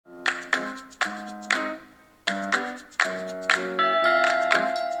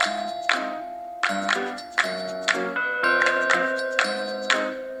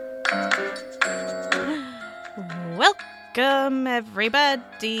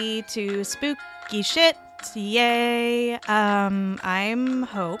everybody to spooky shit. Yay. I'm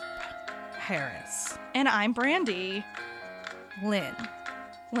Hope Harris. And I'm Brandy. Lynn.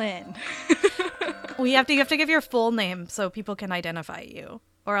 You have to give your full name so people can identify you.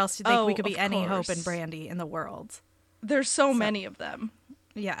 Or else you think we could be any Hope and Brandy in the world. There's so many of them.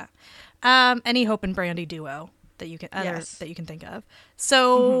 Yeah. Any Hope and Brandy duo that you can that you can think of.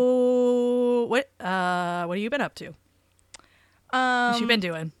 So what have you been up to? What you been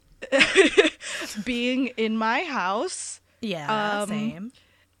doing? Being in my house. Yeah, same.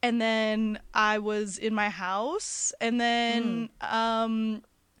 And then I was in my house, and then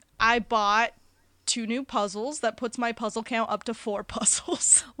I bought 2 new puzzles. That puts my puzzle count up to 4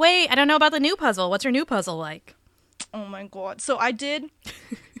 puzzles. Wait, I don't know about the new puzzle. What's your new puzzle like? Oh my god. So I did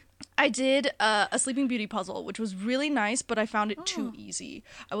a Sleeping Beauty puzzle, which was really nice, but I found it too easy.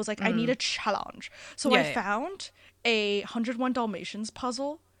 I was like, I need a challenge. So I found a 101 Dalmatians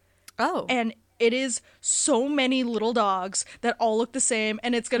puzzle. Oh. And it is so many little dogs that all look the same,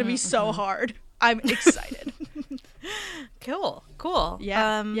 and it's going to be so hard. I'm excited. Cool.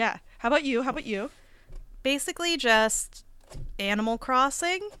 Yeah. Yeah. How about you? Basically just Animal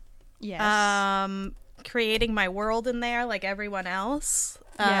Crossing. Yes. Creating my world in there like everyone else.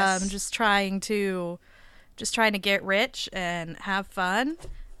 Yes. Just trying to get rich and have fun.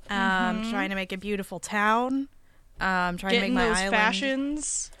 Trying to make a beautiful town. Trying to make my those island.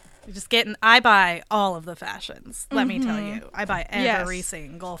 Fashions. I buy all of the fashions. Let me tell you, I buy every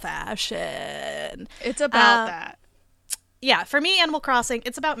single fashion. It's about that. Yeah, for me, Animal Crossing,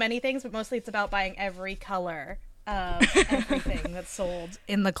 it's about many things, but mostly it's about buying every color of everything that's sold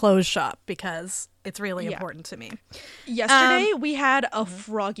in the clothes shop because it's really important to me. Yesterday, we had a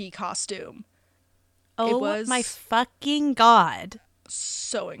Froggy costume. Oh, it was my fucking God.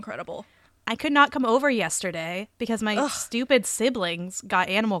 So incredible. I could not come over yesterday because my stupid siblings got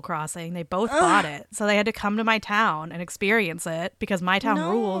Animal Crossing. They both bought it. So they had to come to my town and experience it because my town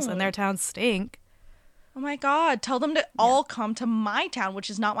rules and their towns stink. Oh my God. Tell them to all come to my town, which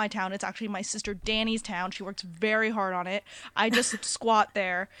is not my town. It's actually my sister Danny's town. She works very hard on it. I just squat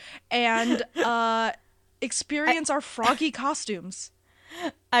there and experience our Froggy costumes.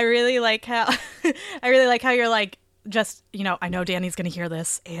 I really like how you're like, just, I know Danny's going to hear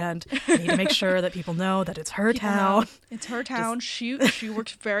this, and I need to make sure that people know that it's her town. It's her town. She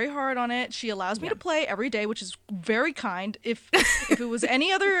works very hard on it. She allows me to play every day, which is very kind. If it was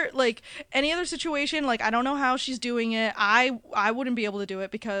any other situation, like I don't know how she's doing it. I wouldn't be able to do it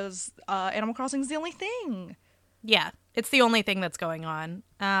because Animal Crossing is the only thing. Yeah, it's the only thing that's going on.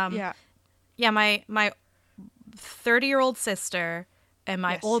 My 30-year-old sister and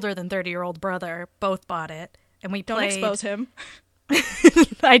my older than 30-year-old brother both bought it. And we played... Don't expose him.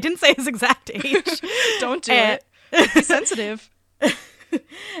 I didn't say his exact age. Don't do it. Be sensitive.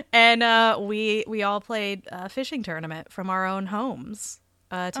 And we all played a fishing tournament from our own homes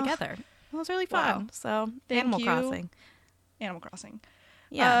together. It was really fun. Wow. So Animal Crossing.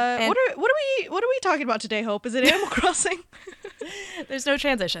 Yeah. What are we talking about today, Hope? Is it Animal Crossing? There's no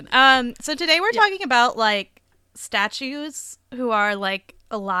transition. So today we're talking about like statues who are like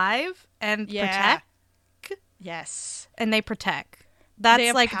alive and protect. Yes. And they protect.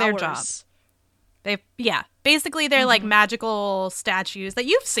 That's like their job. Basically they're like magical statues that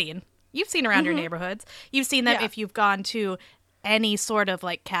you've seen around your neighborhoods. You've seen them if you've gone to any sort of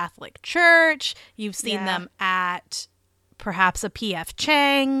like Catholic church. You've seen them at perhaps a PF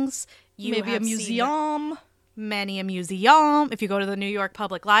Chang's. Maybe a museum. Many a museum. If you go to the New York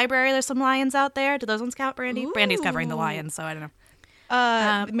Public Library, there's some lions out there. Do those ones count, Brandy? Ooh. Brandy's covering the lions, so I don't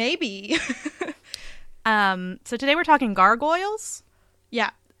know. Maybe. So today we're talking gargoyles. Yeah,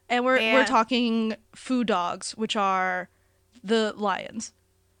 and we're talking foo dogs, which are the lions.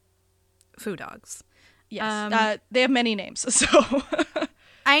 Foo dogs. Yes, they have many names. So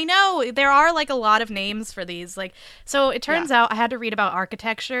I know there are like a lot of names for these. Like, so it turns out I had to read about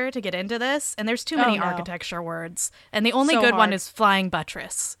architecture to get into this, and there's too many architecture words, and the only good one is flying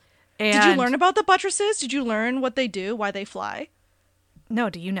buttress. And did you learn about the buttresses? Did you learn what they do? Why they fly?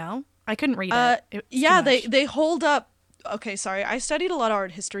 No, do you know? I couldn't read it. They hold up. Okay, sorry. I studied a lot of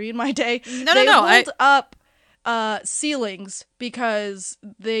art history in my day. They hold up ceilings because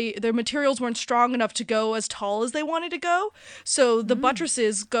their materials weren't strong enough to go as tall as they wanted to go. So the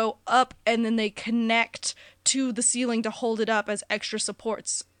buttresses go up and then they connect to the ceiling to hold it up as extra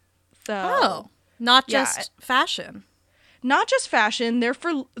supports. So, not just fashion. Not just fashion. They're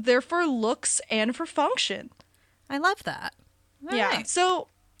for looks and for function. I love that. All right. So.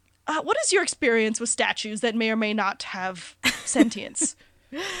 What is your experience with statues that may or may not have sentience?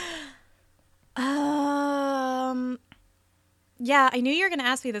 Yeah, I knew you were going to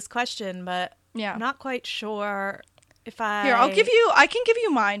ask me this question, but Yeah. I'm not quite sure if I... Here, I can give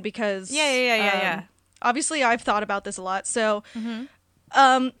you mine because... Yeah. Obviously, I've thought about this a lot. So,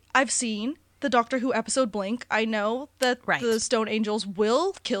 I've seen the Doctor Who episode Blink. I know that the Stone Angels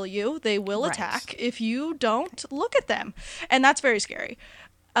will kill you. They will attack if you don't look at them. And that's very scary.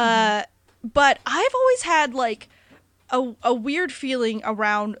 But I've always had, like, a weird feeling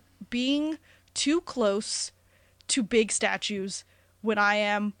around being too close to big statues when I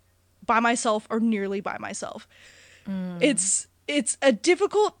am by myself or nearly by myself. It's a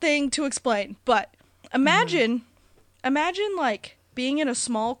difficult thing to explain, but imagine like being in a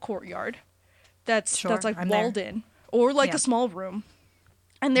small courtyard that's like walled in, or like a small room,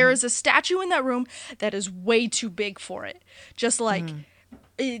 and there is a statue in that room that is way too big for it. Just like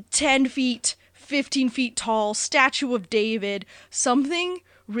 10 feet, 15 feet tall, statue of David, something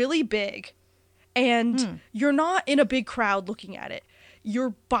really big. And you're not in a big crowd looking at it.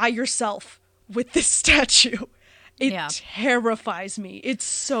 You're by yourself with this statue. It terrifies me. It's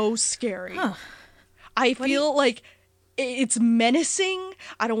so scary. I feel like it's menacing.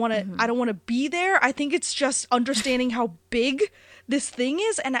 I don't want to. I don't want to be there. I think it's just understanding how big this thing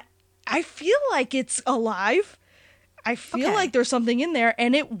is, and I feel like it's alive. I feel like there's something in there,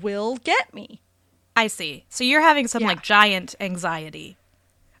 and it will get me. I see. So you're having some like giant anxiety.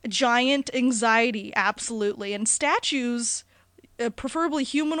 Giant anxiety, absolutely. And statues, preferably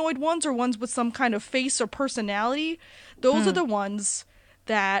humanoid ones or ones with some kind of face or personality, those are the ones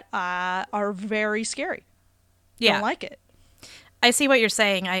that are very scary. Yeah. Don't like it. I see what you're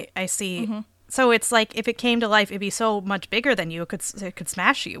saying. I see. So it's like if it came to life, it'd be so much bigger than you. It could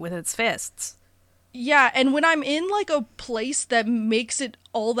smash you with its fists. Yeah, and when I'm in, like, a place that makes it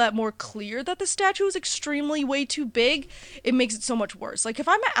all that more clear that the statue is extremely way too big, it makes it so much worse. Like, if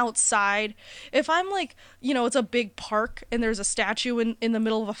I'm outside, if I'm, like, you know, it's a big park and there's a statue in the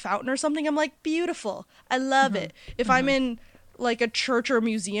middle of a fountain or something, I'm like, beautiful. I love it. If I'm in, like, a church or a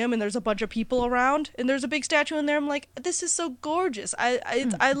museum and there's a bunch of people around and there's a big statue in there, I'm like, this is so gorgeous.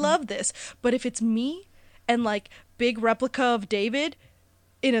 I love this. But if it's me and, like, big replica of David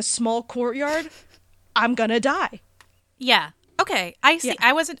in a small courtyard... I'm gonna die. Yeah. Okay. I see.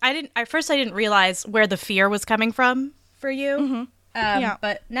 Yeah. At first I didn't realize where the fear was coming from for you.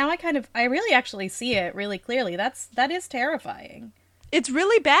 But now I really actually see it really clearly. That is terrifying. It's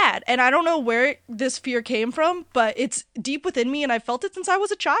really bad. And I don't know where this fear came from, but it's deep within me and I felt it since I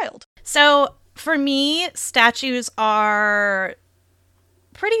was a child. So for me, statues are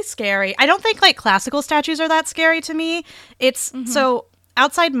pretty scary. I don't think like classical statues are that scary to me. It's so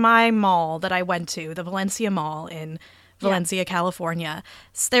outside my mall that I went to, the Valencia Mall in Valencia, California,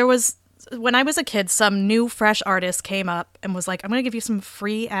 there was, when I was a kid, some new fresh artist came up and was like, I'm going to give you some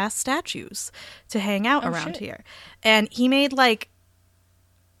free ass statues to hang out around here. And he made like,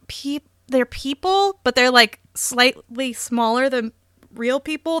 they're people, but they're like slightly smaller than real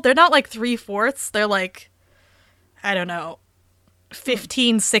people. They're not like 3/4. They're like, I don't know,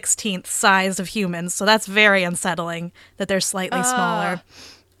 15/16 size of humans, so that's very unsettling that they're slightly smaller.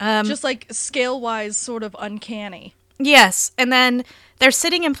 Just like scale-wise sort of uncanny. Yes, and then they're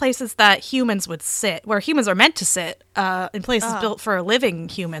sitting in places that humans would sit, where humans are meant to sit, in places built for living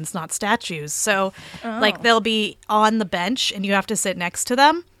humans, not statues. So, like, they'll be on the bench, and you have to sit next to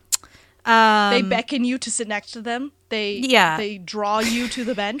them. They beckon you to sit next to them. They draw you to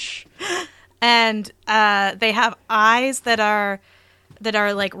the bench. And they have eyes that are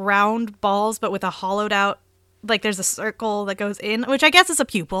like round balls, but with a hollowed out, like there's a circle that goes in, which I guess is a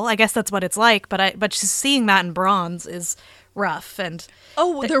pupil. I guess that's what it's like. But just seeing that in bronze is rough. And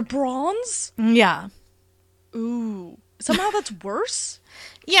they're bronze? Yeah. Ooh. Somehow that's worse?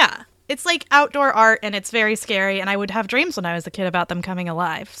 Yeah. It's like outdoor art, and it's very scary. And I would have dreams when I was a kid about them coming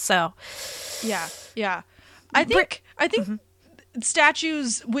alive. So. Yeah. I think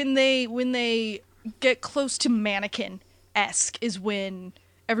statues, when they get close to mannequin-esque, is when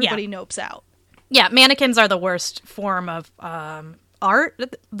everybody nopes out. Yeah, mannequins are the worst form of art.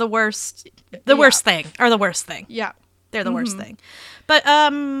 The worst thing. Yeah, they're the worst thing. But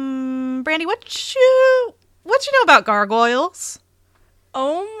Brandy, what you know about gargoyles?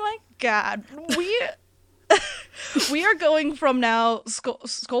 Oh my God, we are going from now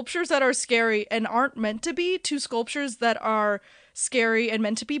sculptures that are scary and aren't meant to be to sculptures that are scary and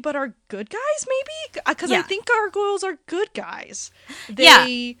meant to be but are good guys, maybe? Because I think gargoyles are good guys.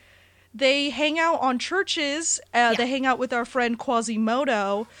 They hang out on churches. They hang out with our friend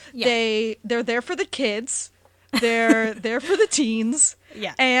Quasimodo. Yeah. They're there for the kids. They're there for the teens.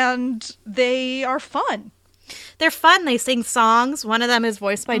 Yeah. And they are fun. They're fun. They sing songs. One of them is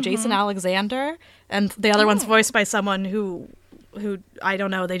voiced by Jason Alexander, and the other one's voiced by someone who who I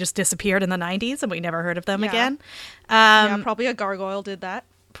don't know, they just disappeared in the 90s and we never heard of them again. Yeah, probably a gargoyle did that.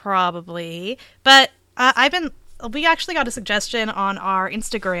 Probably. But we actually got a suggestion on our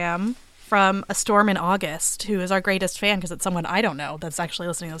Instagram from A Storm in August, who is our greatest fan because it's someone I don't know that's actually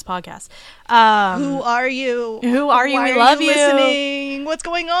listening to this podcast. Who are you? Who are you? Why We love you. Listening? What's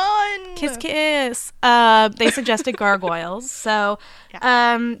going on? Kiss, kiss. They suggested gargoyles. So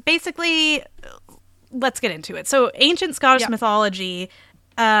basically, let's get into it. So ancient Scottish mythology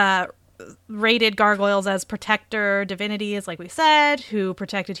rated gargoyles as protector divinities, like we said, who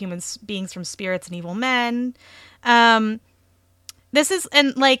protected human beings from spirits and evil men. This is,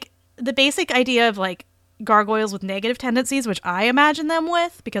 and like, the basic idea of like gargoyles with negative tendencies, which I imagine them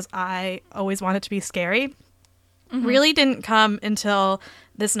with because I always want it to be scary, really didn't come until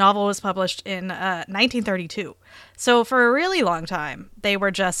this novel was published in 1932. So for a really long time, they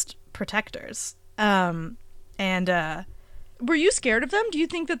were just protectors. Were you scared of them? Do you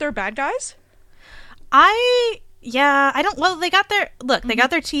think that they're bad guys? I don't. Well, they got their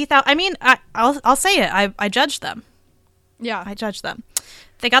teeth out. I mean, I'll say it. I judged them. Yeah, I judged them.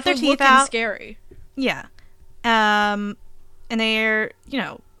 They got their teeth looking out. Scary. Yeah. And they're,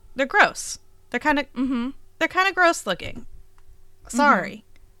 they're gross. They're kind of gross looking. Sorry.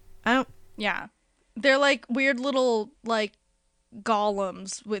 I don't. Yeah. They're like weird little like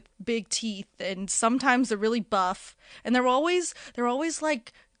golems with big teeth, and sometimes they're really buff, and they're always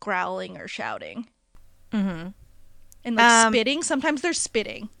like growling or shouting. And like spitting. Sometimes they're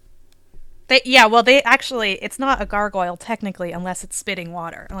spitting. They actually, it's not a gargoyle technically unless it's spitting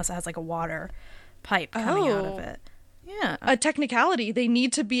water, unless it has like a water pipe coming out of it. Yeah. A technicality. They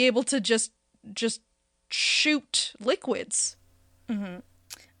need to be able to just shoot liquids.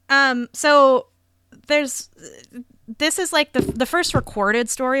 So this is like the first recorded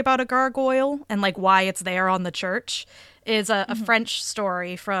story about a gargoyle and like why it's there on the church is a French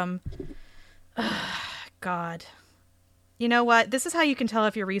story from, God. You know what? This is how you can tell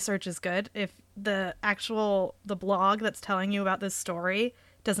if your research is good. If the blog that's telling you about this story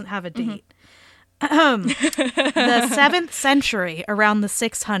doesn't have a date. The 7th century, around the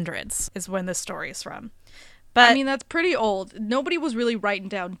 600s, is when this story is from. But I mean, that's pretty old. Nobody was really writing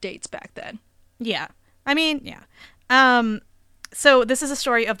down dates back then. Yeah. I mean, yeah. So this is a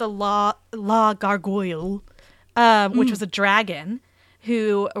story of the La Gargoyle, which was a dragon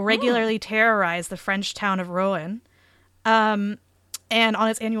who regularly terrorized the French town of Rouen. And on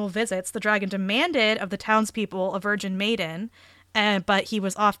its annual visits, the dragon demanded of the townspeople a virgin maiden, but he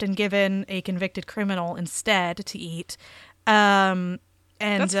was often given a convicted criminal instead to eat. And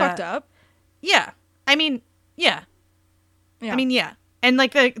that's fucked up. Yeah. I mean, yeah. I mean, yeah. And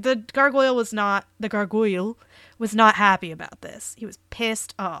like the gargoyle was not happy about this. He was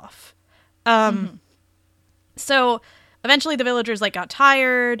pissed off. So eventually the villagers like got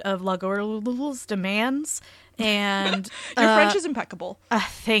tired of La Gargoyle's demands. And your French is impeccable.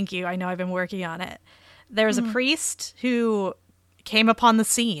 Thank you. I know I've been working on it. There's a priest who came upon the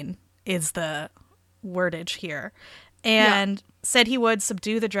scene, is the wordage here, and said he would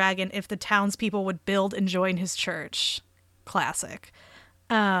subdue the dragon if the townspeople would build and join his church. Classic.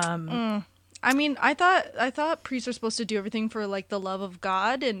 I mean, I thought priests are supposed to do everything for like the love of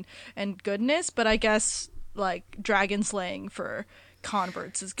God and goodness, but I guess like dragon slaying for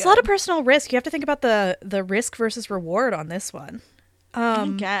converts is good. It's a lot of personal risk. You have to think about the risk versus reward on this one. I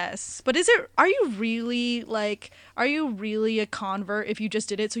guess. But are you really a convert if you just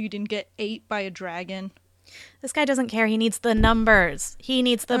did it so you didn't get ate by a dragon? This guy doesn't care. He needs the numbers. He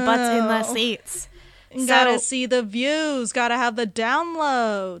needs the butts in the seats. Gotta see the views. Gotta have the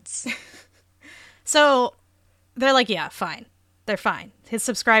downloads. So they're like, yeah, fine. They're fine. His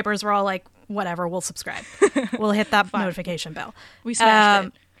subscribers were all like, whatever, we'll subscribe. We'll hit that notification bell. We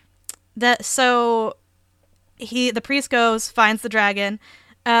smashed it. So the priest goes, finds the dragon,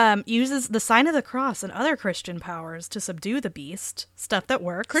 uses the sign of the cross and other Christian powers to subdue the beast. Stuff that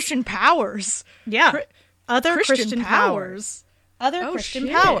works. Christian powers? Yeah. Other Christian powers. Other Christian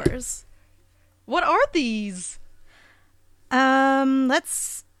powers. What are these?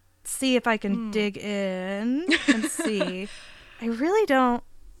 Let's see if I can dig in and see. I really don't.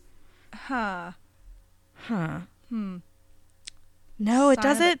 No, it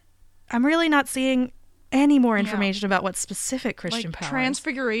doesn't. I'm really not seeing any more information about what specific Christian powers.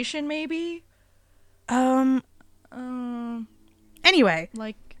 Transfiguration, maybe? Anyway.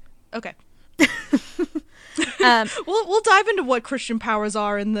 Okay. We'll dive into what Christian powers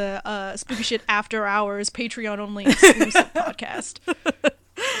are in the Spooky Shit After Hours Patreon only exclusive podcast.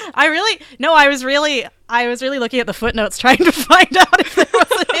 I was really looking at the footnotes trying to find out if there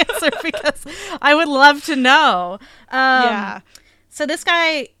was an answer because I would love to know. So this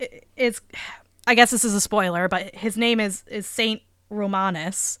guy is, I guess this is a spoiler, but his name is Saint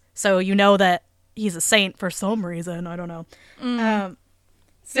Romanus. So you know that he's a saint for some reason. I don't know.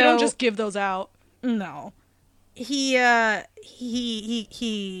 They don't just give those out. No. He,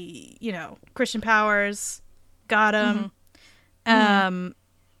 you know, Christian powers got him.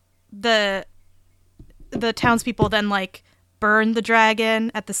 The townspeople then like burned the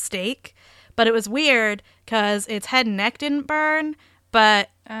dragon at the stake, but it was weird because its head and neck didn't burn, but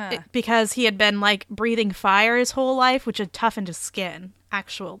because he had been like breathing fire his whole life, which had toughened his skin,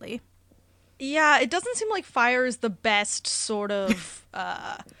 actually. Yeah, it doesn't seem like fire is the best sort of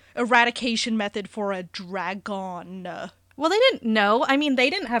eradication method for a dragon. Well, they didn't know. I mean,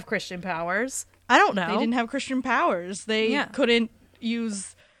 they didn't have Christian powers. I don't know. They didn't have Christian powers. They couldn't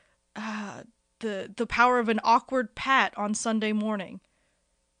use the power of an awkward pat on Sunday morning.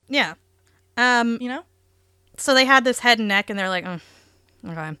 Yeah. You know? So they had this head and neck, and they're like,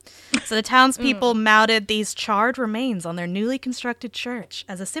 okay. So the townspeople mounted these charred remains on their newly constructed church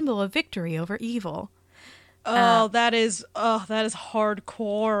as a symbol of victory over evil. That is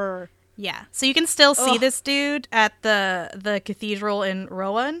hardcore. Yeah. So you can still see this dude at the cathedral in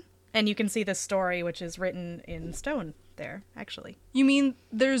Rowan, and you can see the story, which is written in stone there, actually. You mean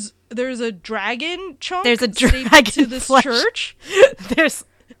there's a dragon chunk? There's a dragon to this flesh. church?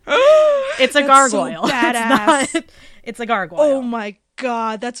 It's a gargoyle. So badass. It's a gargoyle. Oh my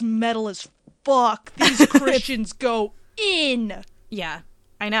god, that's metal as fuck. These Christians go in. Yeah,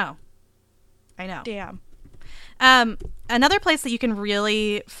 I know. Damn. Another place that you can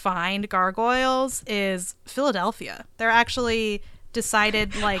really find gargoyles is Philadelphia. They're actually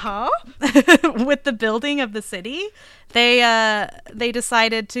decided, like, with the building of the city, they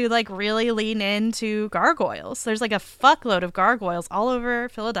decided to like really lean into gargoyles. There's like a fuckload of gargoyles all over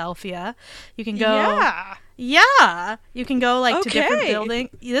Philadelphia. You can go, you can go like to different buildings.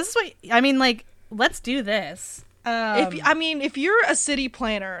 This is what I mean. Like, let's do this. If you're a city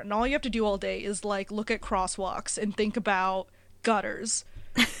planner and all you have to do all day is like look at crosswalks and think about gutters,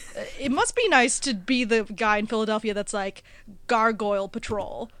 it must be nice to be the guy in Philadelphia that's like gargoyle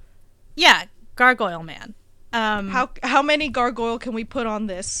patrol. Yeah, gargoyle man. How many gargoyle can we put on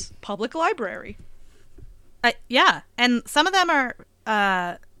this public library? Yeah, and some of them are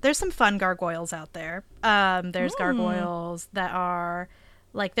there's some fun gargoyles out there. There's gargoyles that are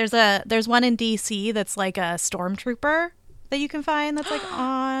like there's one in DC that's like a stormtrooper that you can find that's like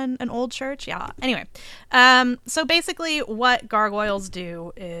on an old church. Yeah. Anyway, so basically what gargoyles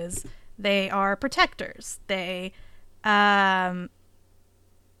do is they are protectors. They there's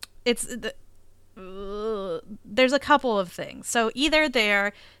a couple of things. So either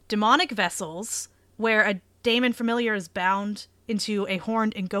they're demonic vessels where a daemon familiar is bound into a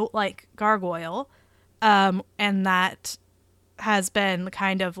horned and goat-like gargoyle, and that has been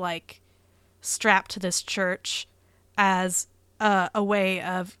kind of like strapped to this church as a way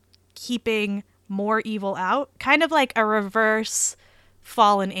of keeping more evil out, kind of like a reverse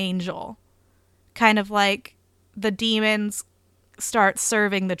fallen angel, kind of like the demons start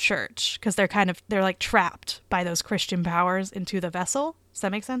serving the church because they're like trapped by those Christian powers into the vessel. Does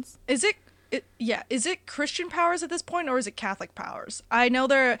that make sense? Is it Christian powers at this point, or is it Catholic powers? I know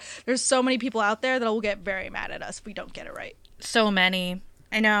there's so many people out there that will get very mad at us if we don't get it right. So many.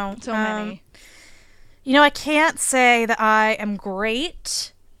 I know. So many. You know, I can't say that I am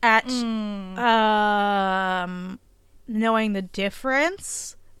great at knowing the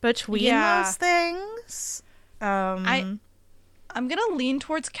difference between those things. I'm gonna lean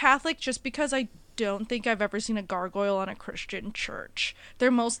towards Catholic just because I don't think I've ever seen a gargoyle on a Christian church.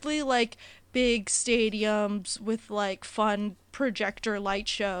 They're mostly like big stadiums with like fun projector light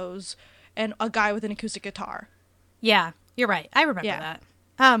shows and a guy with an acoustic guitar. Yeah, you're right. I remember that.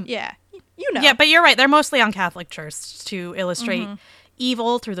 Yeah, you know. Yeah, but you're right. They're mostly on Catholic church to illustrate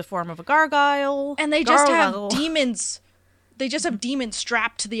evil through the form of a gargoyle. And they just have demons. They just have demons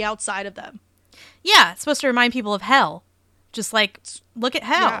strapped to the outside of them. Yeah, it's supposed to remind people of hell. Just like, look at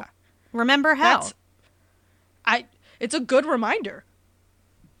hell. Yeah. Remember hell. It's a good reminder.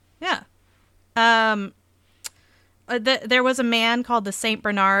 Yeah. There was a man called the Saint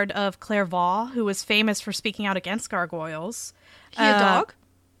Bernard of Clairvaux who was famous for speaking out against gargoyles. He a dog?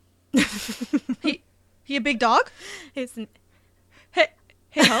 he a big dog? Hey,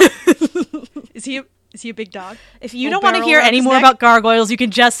 Is he a big dog? If you don't want to hear any more about gargoyles, you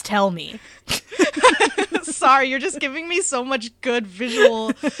can just tell me. Sorry, you're just giving me so much good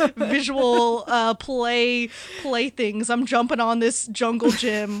visual play things. I'm jumping on this jungle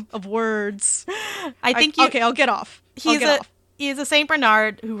gym of words. Okay, I'll get off. He's a Saint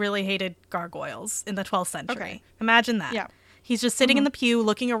Bernard who really hated gargoyles in the 12th century. Okay. Imagine that. Yeah. He's just sitting in the pew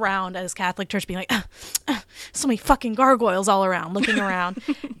looking around at his Catholic church being like, so many fucking gargoyles all around, looking around.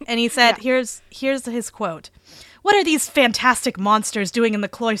 And he said, here's his quote. What are these fantastic monsters doing in the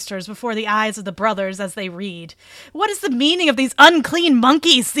cloisters before the eyes of the brothers as they read? What is the meaning of these unclean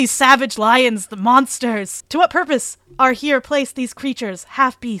monkeys, these savage lions, the monsters? To what purpose are here placed these creatures,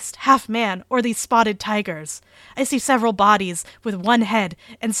 half beast, half man, or these spotted tigers? I see several bodies with one head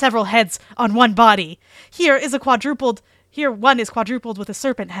and several heads on one body. Here one is quadrupled with a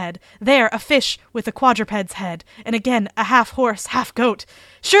serpent head, there a fish with a quadruped's head, and again a half horse, half goat.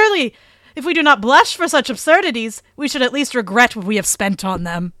 Surely, if we do not blush for such absurdities, we should at least regret what we have spent on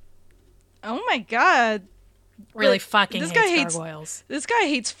them. Oh my god. Really fucking hates gargoyles. This guy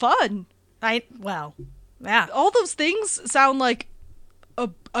hates fun. Yeah. All those things sound like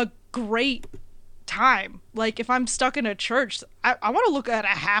a great time. Like, if I'm stuck in a church, I want to look at a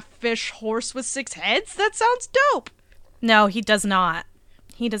half-fish horse with 6 heads. That sounds dope. No, he does not.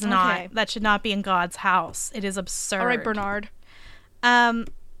 He does not. That should not be in God's house. It is absurd. All right, Bernard.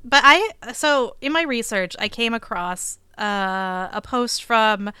 But so in my research, I came across a post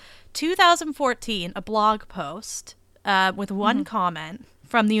from 2014, a blog post with one comment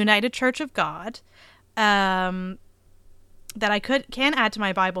from the United Church of God that I can add to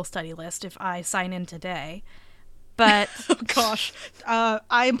my Bible study list if I sign in today. But oh gosh,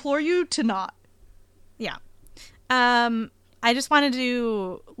 I implore you to not. Yeah. I just wanted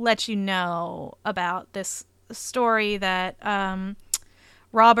to let you know about this story that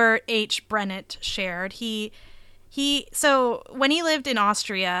Robert H. Brennett shared. So when he lived in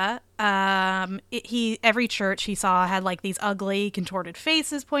Austria, every church he saw had like these ugly contorted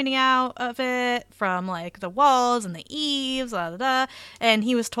faces pointing out of it from like the walls and the eaves, blah, blah, blah. And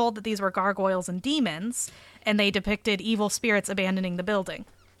he was told that these were gargoyles and demons, and they depicted evil spirits abandoning the building.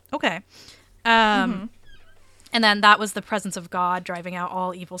 Okay. And then that was the presence of God driving out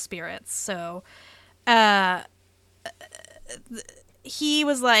all evil spirits. So, he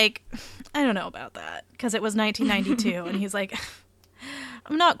was like, I don't know about that, because it was 1992, and he's like,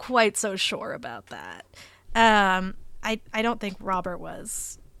 I'm not quite so sure about that. I don't think Robert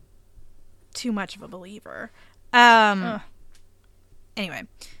was too much of a believer. Anyway,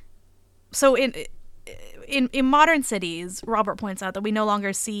 so in modern cities, Robert points out that we no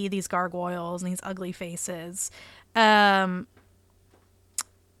longer see these gargoyles and these ugly faces.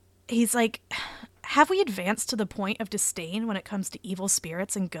 He's like, have we advanced to the point of disdain when it comes to evil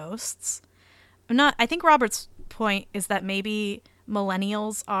spirits and ghosts? I think Robert's point is that maybe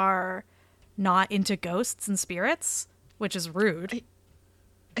millennials are not into ghosts and spirits, which is rude.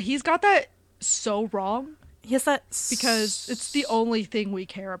 He's got that so wrong. He has that because it's the only thing we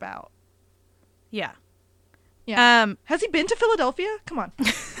care about. Yeah. Yeah. Has he been to Philadelphia? Come on.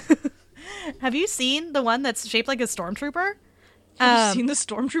 Have you seen the one that's shaped like a stormtrooper? Have you seen the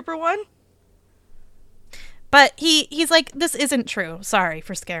stormtrooper one? But he's like, this isn't true. Sorry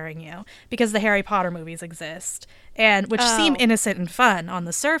for scaring you. Because the Harry Potter movies exist, which seem innocent and fun on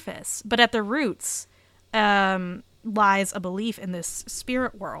the surface. But at the roots lies a belief in this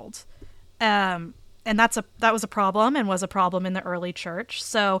spirit world. And that was a problem and was a problem in the early church.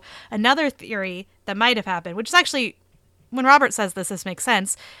 So another theory that might have happened, which is actually, when Robert says this makes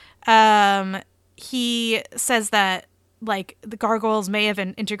sense. He says that like the gargoyles may have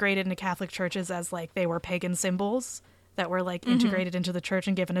been integrated into Catholic churches as like they were pagan symbols that were like integrated into the church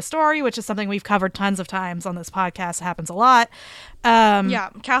and given a story, which is something we've covered tons of times on this podcast. It happens a lot.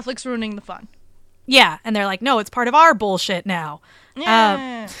 Yeah, Catholics ruining the fun. Yeah, and they're like, no, it's part of our bullshit now.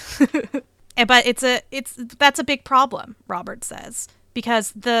 Yeah. But that's a big problem, Robert says,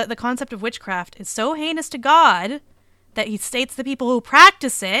 because the concept of witchcraft is so heinous to God that he states the people who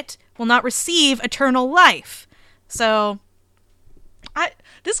practice it will not receive eternal life. So,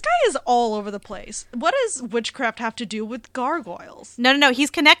 this guy is all over the place. What does witchcraft have to do with gargoyles? No. He's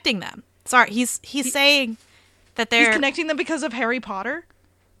connecting them. Sorry, he's saying that they're... He's connecting them because of Harry Potter?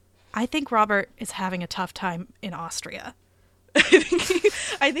 I think Robert is having a tough time in Austria.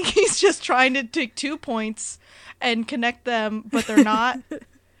 I think he's just trying to take 2 points and connect them, but they're not.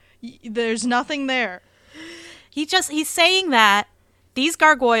 There's nothing there. He's saying that these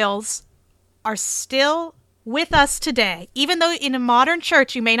gargoyles are still with us today. Even though in a modern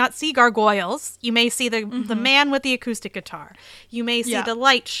church you may not see gargoyles, you may see the man with the acoustic guitar. You may see the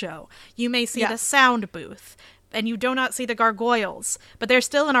light show. You may see the sound booth. And you do not see the gargoyles. But they're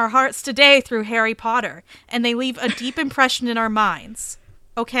still in our hearts today through Harry Potter. And they leave a deep impression in our minds.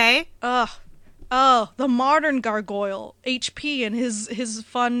 Okay? Oh, the modern gargoyle. HP and his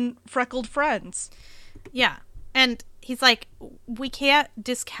fun freckled friends. Yeah. And he's like, we can't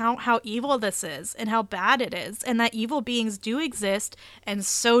discount how evil this is and how bad it is, and that evil beings do exist, and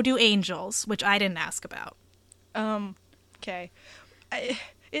so do angels, which I didn't ask about. Okay.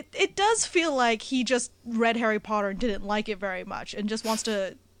 It does feel like he just read Harry Potter and didn't like it very much, and just wants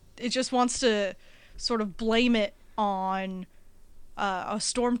to sort of blame it on a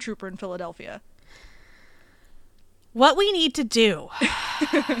stormtrooper in Philadelphia. What we need to do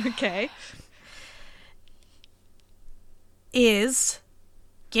Okay. is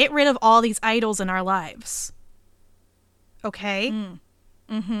get rid of all these idols in our lives. Okay?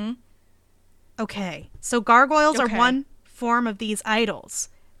 Mm-hmm. Okay. So gargoyles are one form of these idols.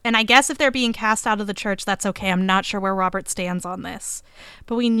 And I guess if they're being cast out of the church, that's okay. I'm not sure where Robert stands on this.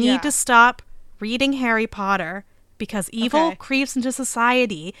 But we need to stop reading Harry Potter because evil creeps into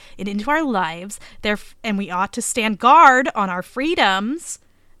society and into our lives. And we ought to stand guard on our freedoms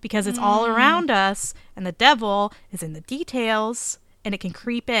because it's all around us, and the devil is in the details, and it can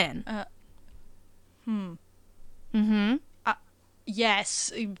creep in.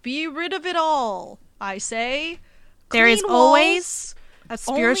 Yes, be rid of it all, I say. There is always a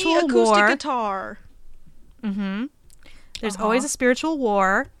spiritual only acoustic war. Guitar. There's always a spiritual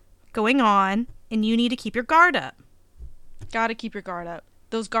war going on, and you need to keep your guard up. Gotta keep your guard up.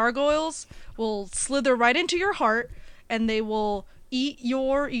 Those gargoyles will slither right into your heart, and they will eat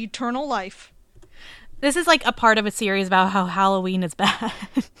your eternal life. This is like a part of a series about how Halloween is bad.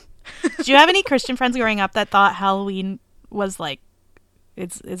 Did you have any Christian friends growing up that thought Halloween was like,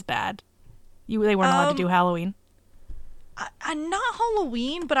 it's bad? They weren't allowed to do Halloween? Not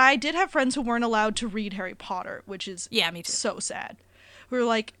Halloween, but I did have friends who weren't allowed to read Harry Potter, which is me too. So sad. Who were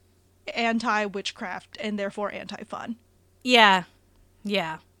like anti-witchcraft and therefore anti-fun. Yeah.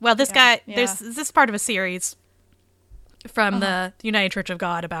 Well, this guy, this is part of a series from the United Church of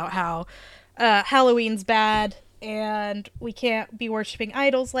God about how Halloween's bad and we can't be worshiping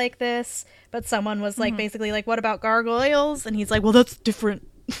idols like this. But someone was like, basically like, what about gargoyles? And he's like, well, that's different.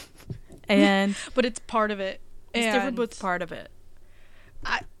 And but it's part of it. It's different, but it's part of it.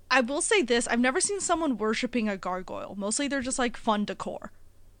 I will say this. I've never seen someone worshiping a gargoyle. Mostly they're just like fun decor.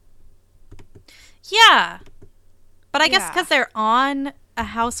 Yeah. But I guess because they're on a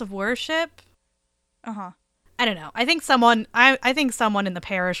house of worship. I don't know. I think someone in the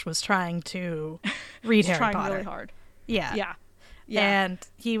parish was trying to read Harry Potter. Trying really hard. Yeah. And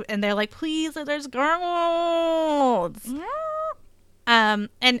they're like, please, there's gargoyles.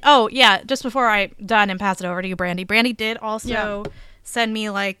 Just before I'm done and pass it over to you, Brandy. Brandy did also send me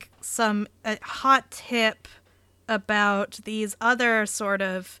like some hot tip about these other sort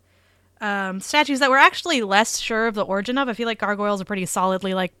of statues that we're actually less sure of the origin of. I feel like gargoyles are pretty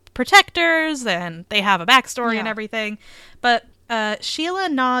solidly like protectors and they have a backstory and everything. But Sheila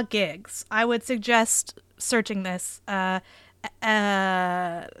Na Giggs, I would suggest searching this. They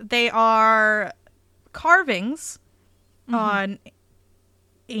are carvings on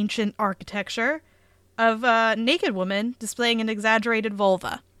ancient architecture of a naked woman displaying an exaggerated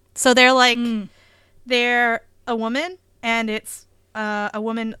vulva. So they're like, they're a woman, and it's a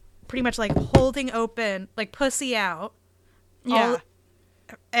woman pretty much like holding open, like pussy out. Yeah.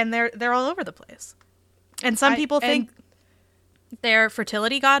 And they're all over the place. And some people think they're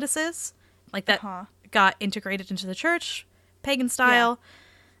fertility goddesses, like that got integrated into the church, pagan style.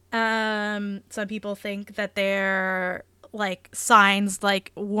 Some people think that they're like signs,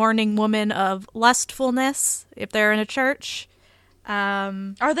 like warning women of lustfulness if they're in a church.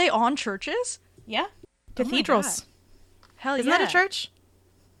 Are they on churches? Yeah. Cathedrals. Hell Isn't that a church?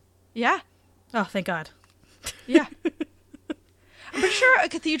 Yeah. Oh, thank God. Yeah. I'm pretty sure a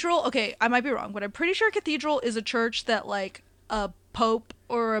cathedral, okay, I might be wrong, but I'm pretty sure a cathedral is a church that like a pope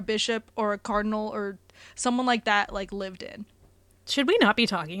or a bishop or a cardinal or someone like that like lived in. Should we not be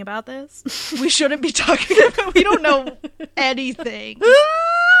talking about this? We shouldn't be talking about. We don't know anything. No.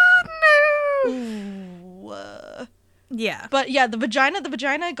 Ooh. Yeah. But yeah, the vagina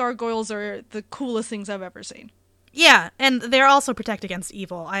gargoyles are the coolest things I've ever seen. Yeah, and they're also protect against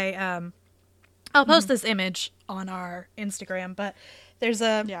evil. I'll post this image on our Instagram, but there's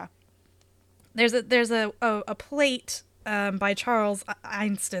a plate by Charles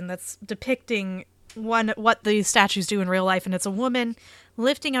Einstein that's depicting what these statues do in real life, and it's a woman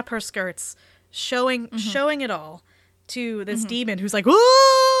lifting up her skirts, showing it all to this demon who's like,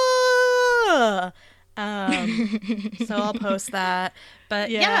 "Whoa!" So I'll post that.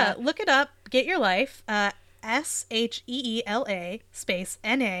 But yeah, look it up. Get your life. SHEELA space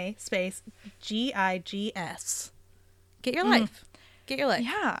NA space GIGS. Get your life. Get your life.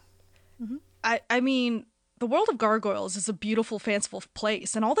 Yeah. I mean, the world of gargoyles is a beautiful, fanciful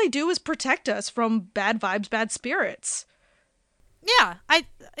place, and all they do is protect us from bad vibes, bad spirits. Yeah,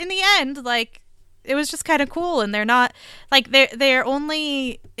 in the end, like, it was just kind of cool, and they're not, like, they're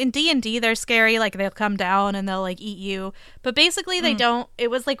only, in D&D, they're scary, like, they'll come down and they'll, like, eat you, but basically they don't,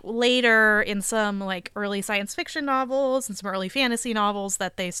 it was, like, later in some, like, early science fiction novels and some early fantasy novels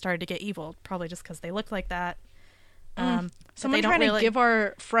that they started to get evil, probably just because they look like that. Someone trying to give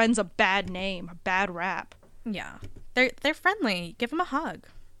our friends a bad name, a bad rap. Yeah. They're friendly. Give them a hug.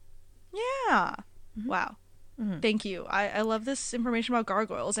 Yeah. Wow. Thank you. I love this information about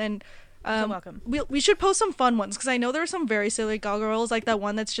gargoyles, and You're welcome. We should post some fun ones, because I know there are some very silly gargoyles, like that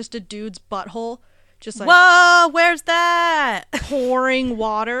one that's just a dude's butthole, just like, whoa, where's that? pouring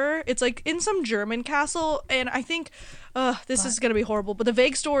water. It's like in some German castle, and I think this is gonna be horrible, but the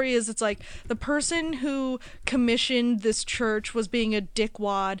vague story is it's like the person who commissioned this church was being a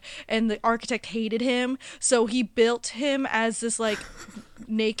dickwad, and the architect hated him, so he built him as this like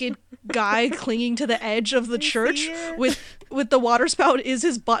naked guy clinging to the edge of the church with the water spout is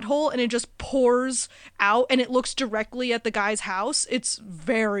his butthole, and it just pours out, and it looks directly at the guy's house. It's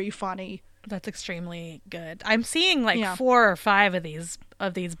very funny. That's extremely good. I'm seeing like 4 or 5 of these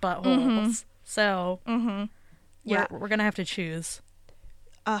buttholes. So we're gonna have to choose.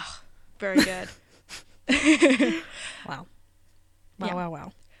 Very good. Wow. Yeah.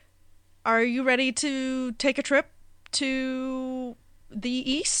 Wow. Are you ready to take a trip to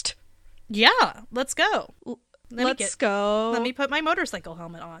the east? Yeah, let's go. Let's go. Let me put my motorcycle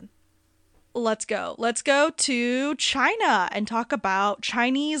helmet on. Let's go. Let's go to China and talk about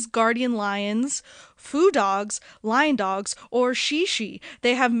Chinese guardian lions, fu dogs, lion dogs, or shishi.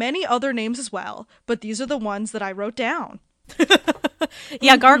 They have many other names as well, but these are the ones that I wrote down.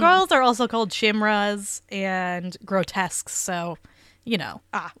 Yeah, gargoyles are also called chimras and grotesques, so, you know.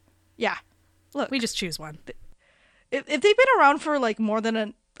 Yeah. Look, we just choose one. If they've been around for like more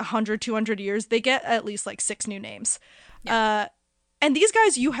than 100, 200 years, they get at least like 6 new names. Yeah. And these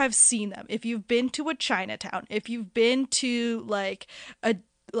guys, you have seen them. If you've been to a Chinatown, if you've been to like a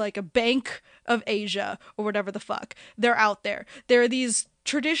Bank of Asia or whatever the fuck, they're out there. There are these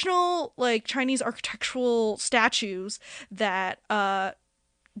traditional like Chinese architectural statues that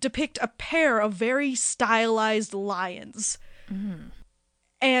depict a pair of very stylized lions.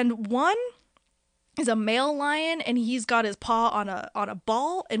 And one is a male lion, and he's got his paw on a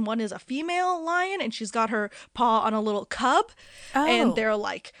ball, and one is a female lion, and she's got her paw on a little cub. And they're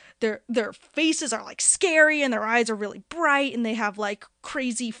like their faces are like scary, and their eyes are really bright, and they have like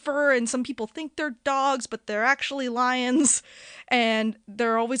crazy fur, and some people think they're dogs, but they're actually lions, and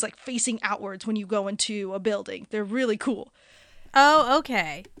they're always like facing outwards when you go into a building. They're really cool. Oh,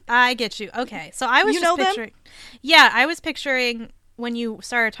 okay. I get you. Okay. So I was you just know picturing them? Yeah, I was picturing when you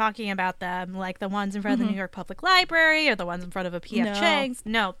started talking about them, like the ones in front of the New York Public Library or the ones in front of a P.F. Chang's.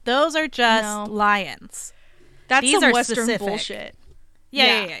 No, those are just lions. That's these some are Western specific. Bullshit.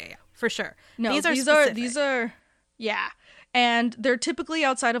 Yeah, for sure. No, these are and they're typically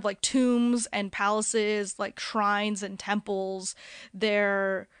outside of like tombs and palaces, like shrines and temples.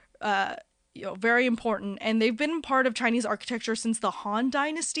 They're very important, and they've been part of Chinese architecture since the Han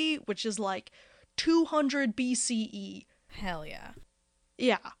Dynasty, which is like 200 BCE. Hell yeah.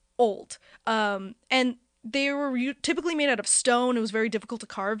 Yeah, old. And they were typically made out of stone. It was very difficult to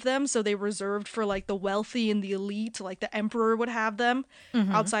carve them, so they reserved for like the wealthy and the elite. Like the emperor would have them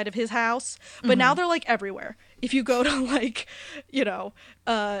outside of his house. But now they're like everywhere. If you go to like,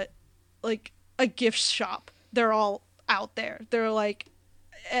 like a gift shop, they're all out there. They're like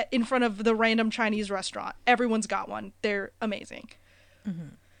in front of the random Chinese restaurant. Everyone's got one. They're amazing.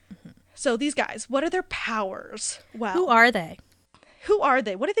 So these guys, what are their powers? Well, who are they?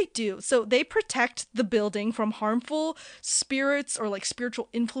 What do they do? So they protect the building from harmful spirits or like spiritual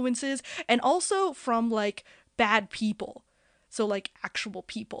influences, and also from like bad people. So like actual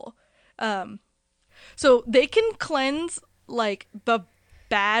people. So they can cleanse like the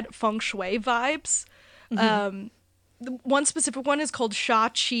bad feng shui vibes. One specific one is called Sha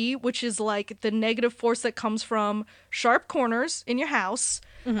Qi, which is like the negative force that comes from sharp corners in your house,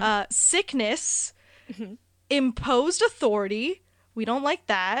 sickness, imposed authority. We don't like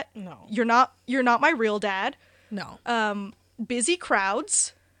that. No. You're not my real dad. No. Busy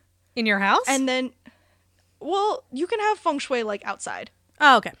crowds. In your house? And then, well, you can have feng shui like outside.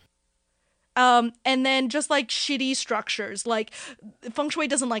 Oh, okay. And then just like shitty structures. Like feng shui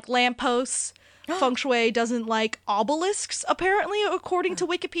doesn't like lampposts. Feng shui doesn't like obelisks, apparently, according to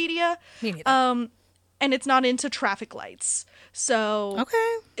Wikipedia. Me neither. And it's not into traffic lights. So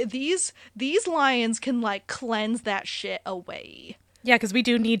okay, these lions can like cleanse that shit away. Yeah, because we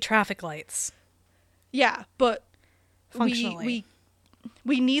do need traffic lights. Yeah, but Functionally.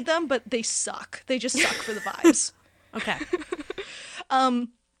 we need them, but they suck. They just suck for the vibes. Okay.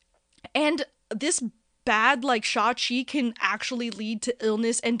 And this bad like sha chi can actually lead to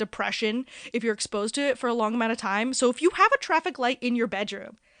illness and depression if you're exposed to it for a long amount of time. So if you have a traffic light in your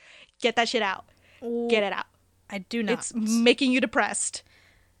bedroom, get that shit out. Get it out. I do not. It's making you depressed.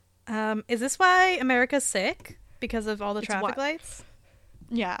 Is this why America's sick? Because of all the traffic lights?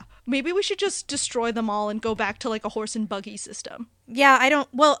 Yeah. Maybe we should just destroy them all and go back to like a horse and buggy system. Yeah, I don't...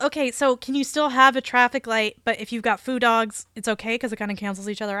 Well, okay, so can you still have a traffic light, but if you've got food dogs, it's okay because it kind of cancels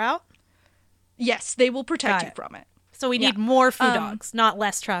each other out? Yes, they will protect you from it. So we need more food dogs, not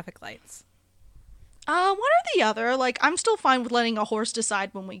less traffic lights. One or the other. Like, I'm still fine with letting a horse decide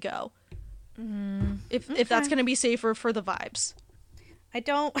when we go. If that's going to be safer for the vibes. I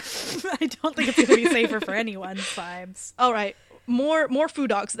don't think it's going to be safer for anyone's vibes. All right. More food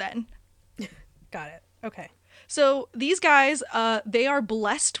dogs then. Got it. Okay. So these guys, they are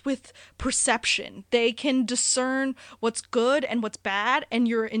blessed with perception. They can discern what's good and what's bad and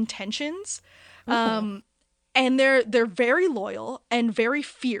your intentions. And they're very loyal and very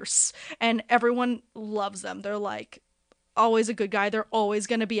fierce, and everyone loves them. They're like always a good guy. They're always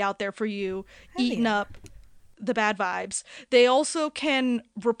going to be out there for you, eating up the bad vibes. They also can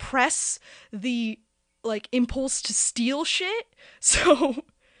repress the like impulse to steal shit. So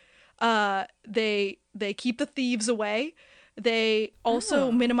they keep the thieves away. They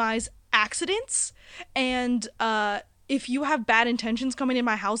also minimize accidents, and if you have bad intentions coming in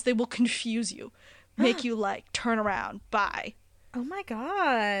my house, they will confuse you, make you like turn around, bye. Oh my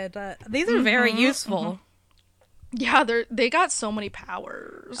god. These are very useful. Yeah, they got so many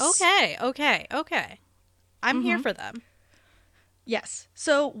powers. Okay. I'm here for them. Yes.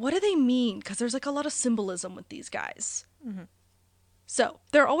 So what do they mean? Because there's like a lot of symbolism with these guys. So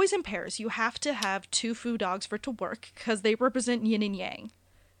they're always in pairs. You have to have 2 food dogs for it to work because they represent yin and yang.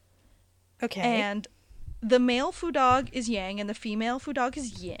 Okay. And the male food dog is yang and the female food dog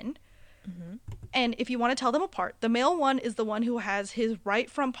is yin. And if you want to tell them apart, the male one is the one who has his right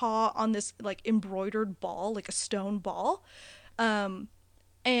front paw on this like embroidered ball, like a stone ball.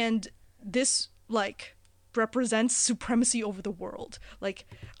 And this like represents supremacy over the world. Like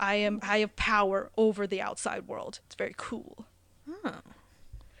I have power over the outside world. It's very cool.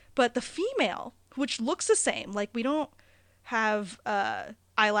 But the female, which looks the same, like we don't have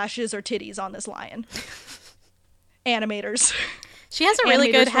eyelashes or titties on this lion. Animators. She has a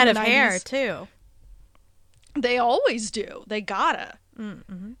really good head of 90s. hair, too. They always do. They gotta.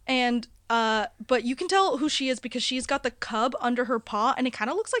 And, but you can tell who she is because she's got the cub under her paw, and it kind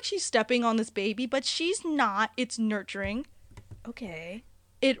of looks like she's stepping on this baby, but she's not. It's nurturing. Okay.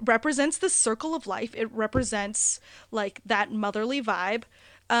 It represents the circle of life. It represents, like, that motherly vibe.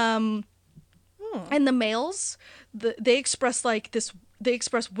 And the males, they express, like, this... They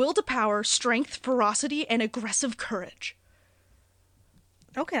express will to power, strength, ferocity, and aggressive courage.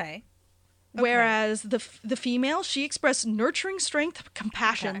 Okay. Whereas the female, she expressed nurturing strength,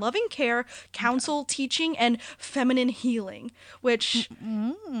 compassion, loving care, counsel, teaching, and feminine healing, which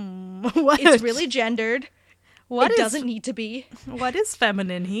it's really gendered. It doesn't need to be. What is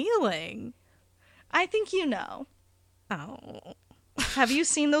feminine healing? I think you know. Oh. Have you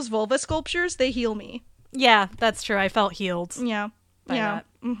seen those vulva sculptures? They heal me. Yeah, that's true. I felt healed. Yeah. Yeah.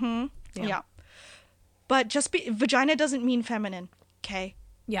 Yeah. But vagina doesn't mean feminine, okay?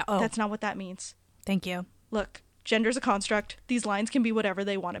 Yeah. Oh. That's not what that means. Thank you. Look, gender's a construct. These lines can be whatever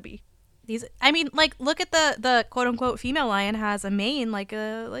they want to be. I mean, like, look at the quote unquote female lion has a mane like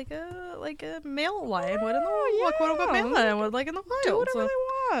a male lion would in the quote unquote male lion would like in the wild. Do whatever they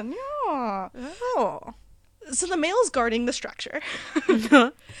want. Yeah. Oh. So the male's guarding the structure.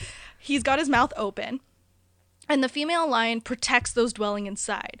 He's got his mouth open. And the female lion protects those dwelling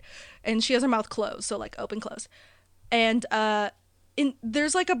inside. And she has her mouth closed, so like open, close. And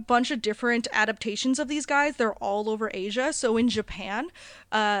there's like a bunch of different adaptations of these guys. They're all over Asia. So in Japan,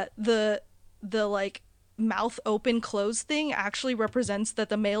 the like mouth open closed thing actually represents that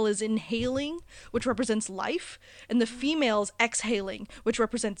the male is inhaling, which represents life, and the female's exhaling, which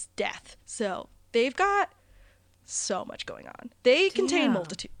represents death. So they've got so much going on. They contain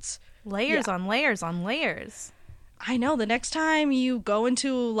multitudes. Layers on layers on layers. I know. The next time you go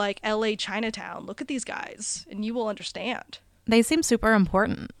into like LA Chinatown, look at these guys and you will understand. They seem super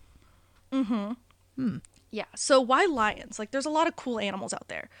important. Yeah. So why lions? Like there's a lot of cool animals out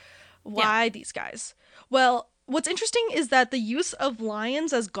there. Why these guys? Well, what's interesting is that the use of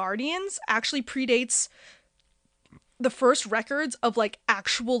lions as guardians actually predates the first records of like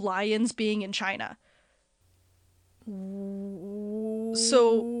actual lions being in China.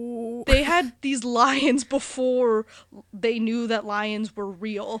 So They had these lions before they knew that lions were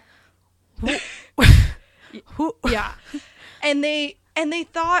real. Yeah. And they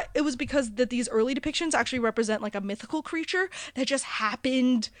thought it was because that these early depictions actually represent like a mythical creature that just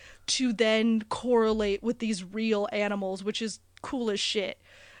happened to then correlate with these real animals, which is cool as shit.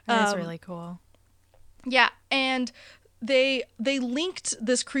 That's really cool. Yeah, and they linked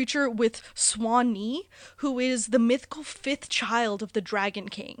this creature with Swan Ni, who is the mythical fifth child of the Dragon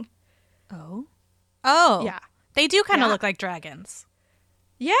King. Oh. Yeah. They do kind of look like dragons.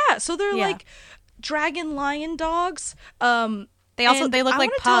 Yeah, so they're like dragon lion dogs. They look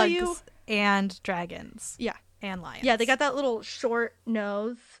like pugs and dragons. Yeah. And lions. Yeah, they got that little short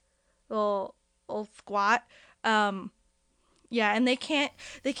nose, little squat. Yeah, and they can't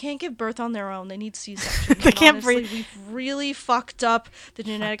give birth on their own. They need C-section. They can't breed. We've really fucked up the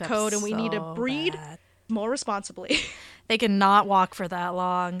genetic code, and we need to breed more responsibly. They cannot walk for that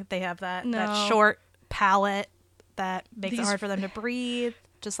long. They have that short palate that makes it hard for them to breathe.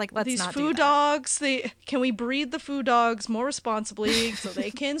 Just like, let's not do that. These food dogs, can we breed the food dogs more responsibly so they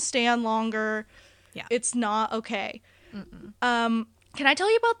can stand longer? Yeah. It's not okay. Can I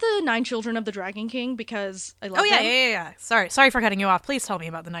tell you about the 9 children of the Dragon King? Because I love them. Yeah. Sorry for cutting you off. Please tell me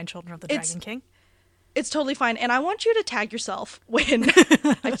about the 9 children of the Dragon King. It's totally fine. And I want you to tag yourself when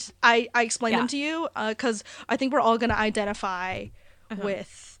I explain them to you, because I think we're all going to identify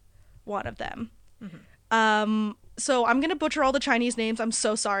with one of them. So I'm going to butcher all the Chinese names. I'm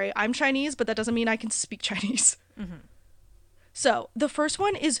so sorry. I'm Chinese, but that doesn't mean I can speak Chinese. So the first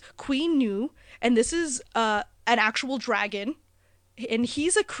one is Queen Nu, and this is an actual dragon. And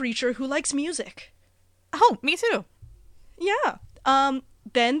he's a creature who likes music. Oh, me too. Yeah.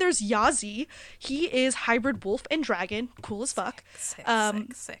 Then there's Yazi. He is hybrid wolf and dragon. Cool as fuck.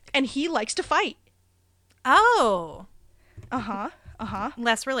 Sick. And he likes to fight. Oh.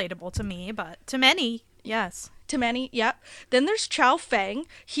 Less relatable to me, but to many, yes. To many, yep. Then there's Chao Feng.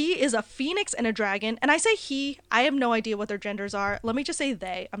 He is a phoenix and a dragon. And I say he. I have no idea what their genders are. Let me just say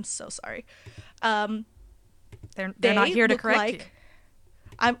they. I'm so sorry. They're not here to correct you.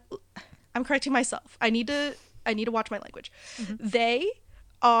 I'm correcting myself. I need to watch my language. They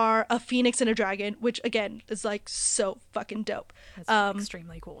are a phoenix and a dragon, which again is like so fucking dope. That's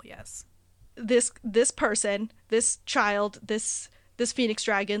extremely cool. Yes. This person, this child, this phoenix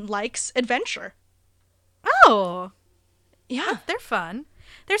dragon likes adventure. Oh. Yeah, they're fun.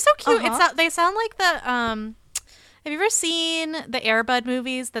 They're so cute. They sound like the have you ever seen the Air Bud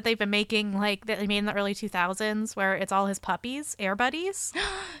movies that they've been making, like, that they made in the early 2000s, where it's all his puppies, Air Buddies?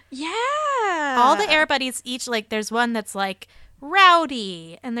 Yeah. All the Air Buddies, each, like, there's one that's, like,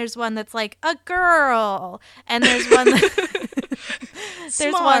 rowdy, and there's one that's, like, a girl, and there's one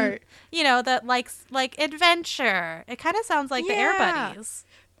there's one, that likes, like, adventure. It kind of sounds like the Air Buddies.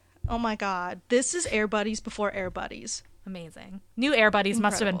 Oh, my God. This is Air Buddies before Air Buddies. Amazing. New Air Buddies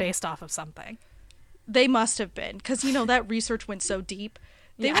must have been based off of something. They must have been, because that research went so deep.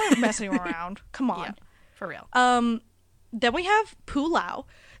 They weren't messing around. Come on. Yeah, for real. Then we have Pulao.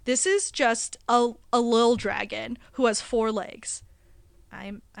 This is just a little dragon who has 4 legs.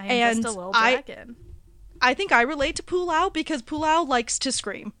 I'm just a little dragon. I think I relate to Pulao because Pulao likes to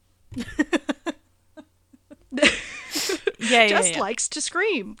scream. Likes to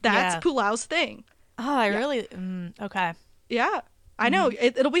scream. That's Pulao's thing. Oh, really okay. Yeah. I know,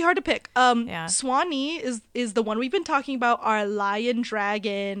 it'll be hard to pick. Swan Ni is the one we've been talking about, our lion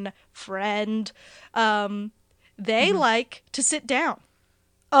dragon friend. They like to sit down.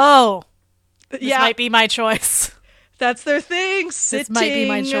 Oh, this might be my choice. That's their thing. Sitting. This might be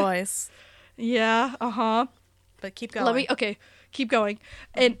my choice. Yeah. But keep going. Keep going.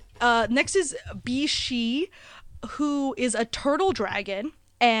 And next is Bishi, who is a turtle dragon,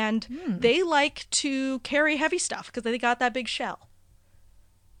 and they like to carry heavy stuff because they got that big shell.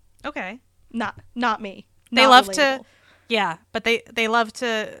 Okay. Not me. They love relatable. But they love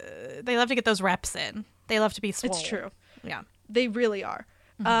to get those reps in. They love to be swole. It's true. Yeah. They really are.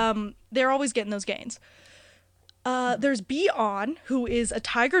 They're always getting those gains. There's Bi-On, who is a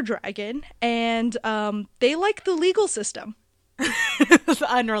tiger dragon, and they like the legal system.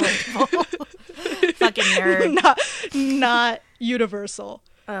 Unrelatable. Fucking nerd. Not universal.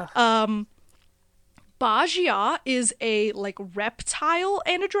 Bajia is a reptile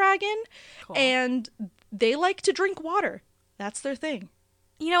and a dragon, and they like to drink water. That's their thing.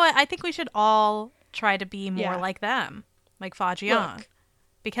 You know what? I think we should all try to be more like them, like Fajian.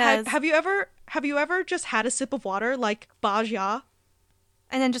 Because have you ever just had a sip of water like Bajia,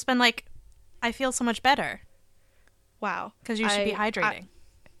 and then just been like, I feel so much better. Wow. Because you should be hydrating.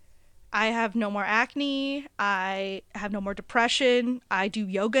 I have no more acne. I have no more depression. I do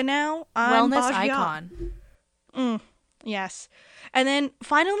yoga now. I'm Wellness Bajia. icon. Yes. And then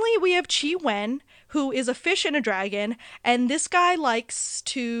finally we have Chi Wen, who is a fish and a dragon, and this guy likes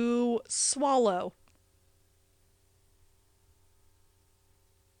to swallow.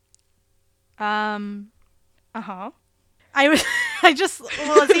 Uh-huh. I just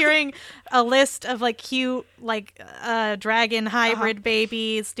was hearing a list of like cute dragon hybrid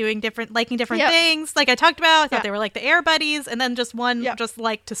babies liking different things. Like I talked about, I thought they were like the Air Buddies, and then just one just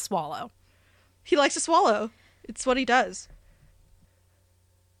liked to swallow. He likes to swallow. It's what he does.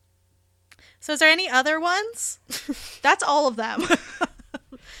 So is there any other ones? That's all of them.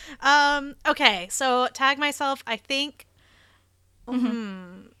 Okay, so tag myself, I think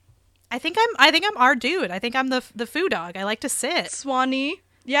I think I'm our dude. I think I'm the foo dog. I like to sit. Swanee.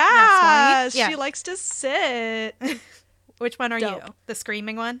 Yeah, Swanee. Yeah. She likes to sit. Which one are Dope. you? The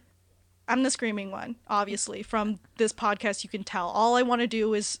screaming one? I'm the screaming one, obviously. From this podcast, you can tell. All I want to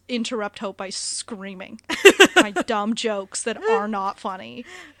do is interrupt Hope by screaming my dumb jokes that are not funny.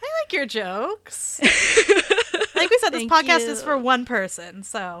 I like your jokes. Like we said, this podcast is for one person,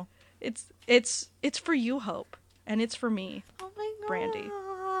 so it's for you, Hope, and it's for me, oh my God. Brandy.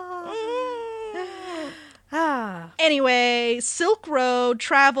 Anyway, Silk Road,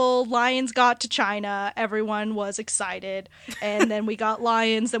 travel, lions got to China, everyone was excited, and then we got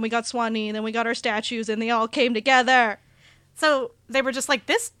lions, then we got Swanee, and then we got our statues, and they all came together. So they were just like,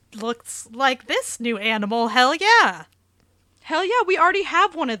 this looks like this new animal, hell yeah. Hell yeah, we already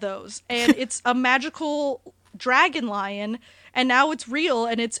have one of those, and it's a magical dragon lion, and now it's real,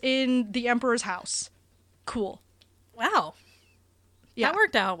 and it's in the Emperor's house. Cool. Wow. Yeah. That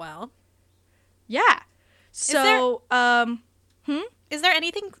worked out well. Yeah. So, is there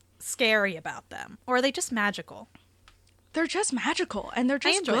anything scary about them? Or are they just magical? They're just magical, and they're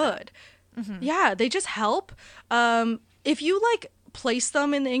just enjoy good. Yeah, they just help. If you, place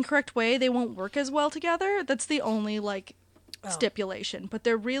them in the incorrect way, they won't work as well together. That's the only, stipulation. But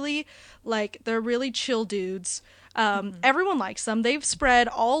they're really, they're really chill dudes. Everyone likes them. They've spread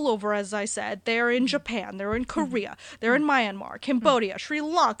all over, as I said. They're in Japan. They're in Korea. They're in Myanmar, Cambodia, Sri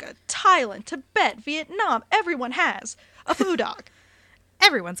Lanka, Thailand, Tibet, Vietnam. Everyone has a foo dog.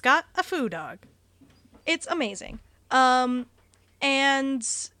 Everyone's got a foo dog. It's amazing. And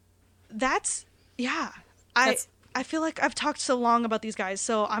that's, yeah. I feel like I've talked so long about these guys,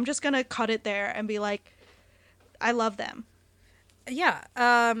 so I'm just going to cut it there and be like, I love them. Yeah,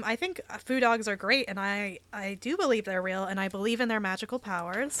 I think foo dogs are great, and I do believe they're real, and I believe in their magical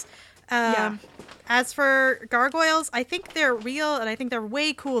powers. As for gargoyles, I think they're real, and I think they're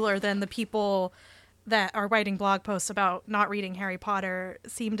way cooler than the people that are writing blog posts about not reading Harry Potter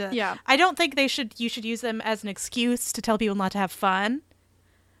seem to. Yeah. I don't think you should use them as an excuse to tell people not to have fun.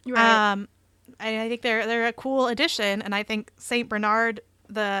 Right. I think they're a cool addition, and I think Saint Bernard,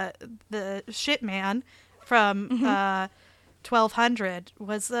 the shit man from 1200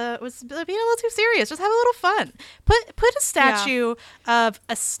 was being a little too serious. Just have a little fun. Put a statue of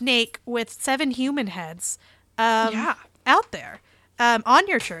a snake with 7 human heads out there on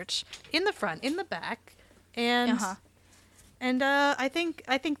your church, in the front, in the back, and I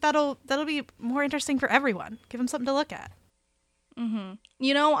think that'll be more interesting for everyone. Give them something to look at.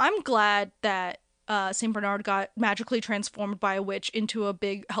 You know, I'm glad that Saint Bernard got magically transformed by a witch into a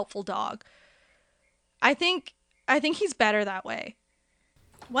big helpful dog. I think he's better that way.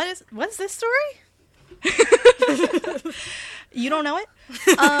 What's this story? You don't know it?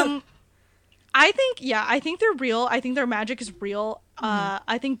 I think they're real. I think their magic is real.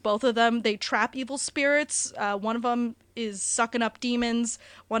 I think both of them, they trap evil spirits. One of them is sucking up demons.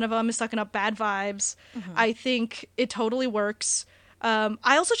 One of them is sucking up bad vibes. I think it totally works.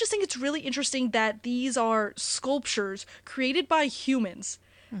 I also just think it's really interesting that these are sculptures created by humans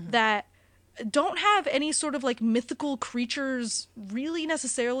that don't have any sort of mythical creatures really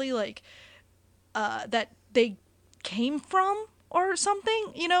necessarily that they came from or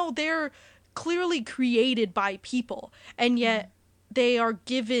something. You know, they're clearly created by people, and yet they are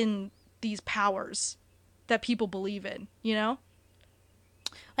given these powers that people believe in, you know?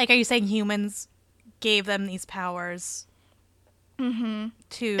 Are you saying humans gave them these powers to...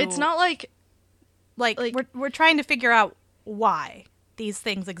 It's not we're trying to figure out why these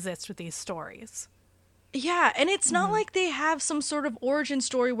things exist with these stories. Yeah, and it's not like they have some sort of origin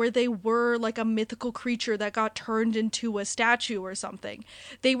story where they were a mythical creature that got turned into a statue or something.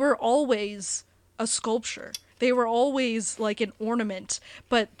 They were always a sculpture. They were always an ornament,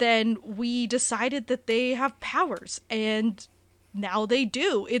 but then we decided that they have powers, and now they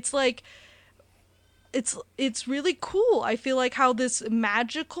do. It's it's really cool. I feel like how this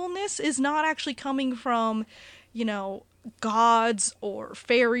magicalness is not actually coming from, gods or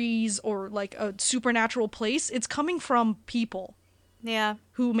fairies or like a supernatural place. It's coming from people. Yeah.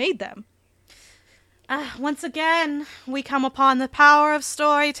 Who made them. Once again, we come upon the power of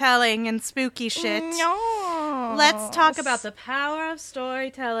storytelling and spooky shit. No. Let's talk about the power of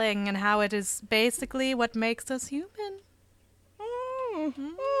storytelling and how it is basically what makes us human.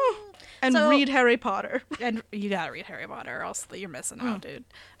 And read Harry Potter. And you gotta read Harry Potter or else you're missing out, dude.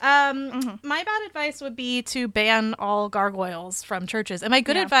 My bad advice would be to ban all gargoyles from churches. And my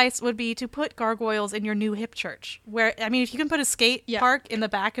good advice would be to put gargoyles in your new hip church. Where, I mean, if you can put a skate park in the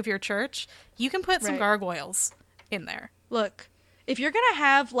back of your church, you can put some gargoyles in there. Look, if you're gonna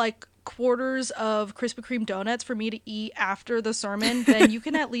have, like, quarters of Krispy Kreme donuts for me to eat after the sermon, then you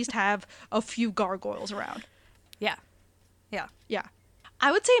can at least have a few gargoyles around. Yeah. Yeah. Yeah.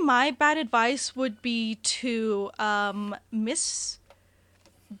 I would say my bad advice would be to misgender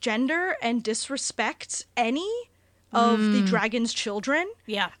and disrespect any of the dragon's children.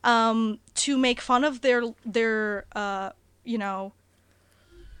 Yeah. To make fun of their love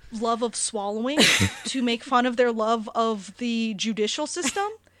of swallowing, to make fun of their love of the judicial system,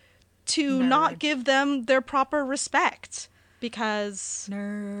 to not give them their proper respect because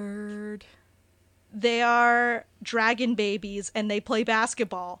Nerd. They are dragon babies and they play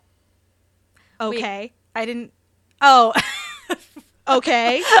basketball. Okay. Wait, I didn't. Oh.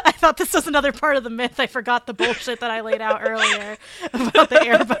 Okay. I thought this was another part of the myth. I forgot the bullshit that I laid out earlier about the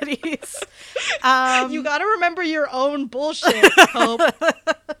Air Buddies. You gotta remember your own bullshit, Hope.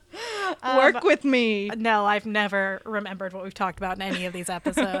 Work with me. No, I've never remembered what we've talked about in any of these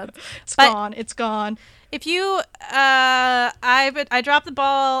episodes. It's gone. If you, I dropped the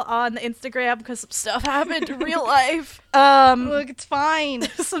ball on the Instagram because some stuff happened in real life. Look, it's fine.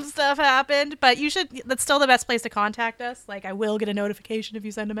 Some stuff happened, but that's still the best place to contact us. Like, I will get a notification if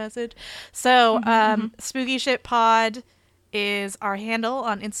you send a message. So, Spooky Shit Pod is our handle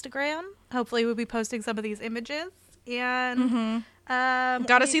on Instagram. Hopefully we'll be posting some of these images. And,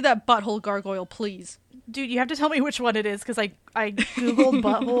 gotta see that butthole gargoyle, please. Dude, you have to tell me which one it is because I Googled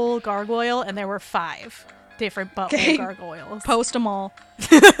butthole gargoyle and there were 5 different butthole gargoyles. Post them all.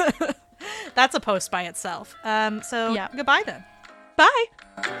 That's a post by itself. So goodbye then. Bye.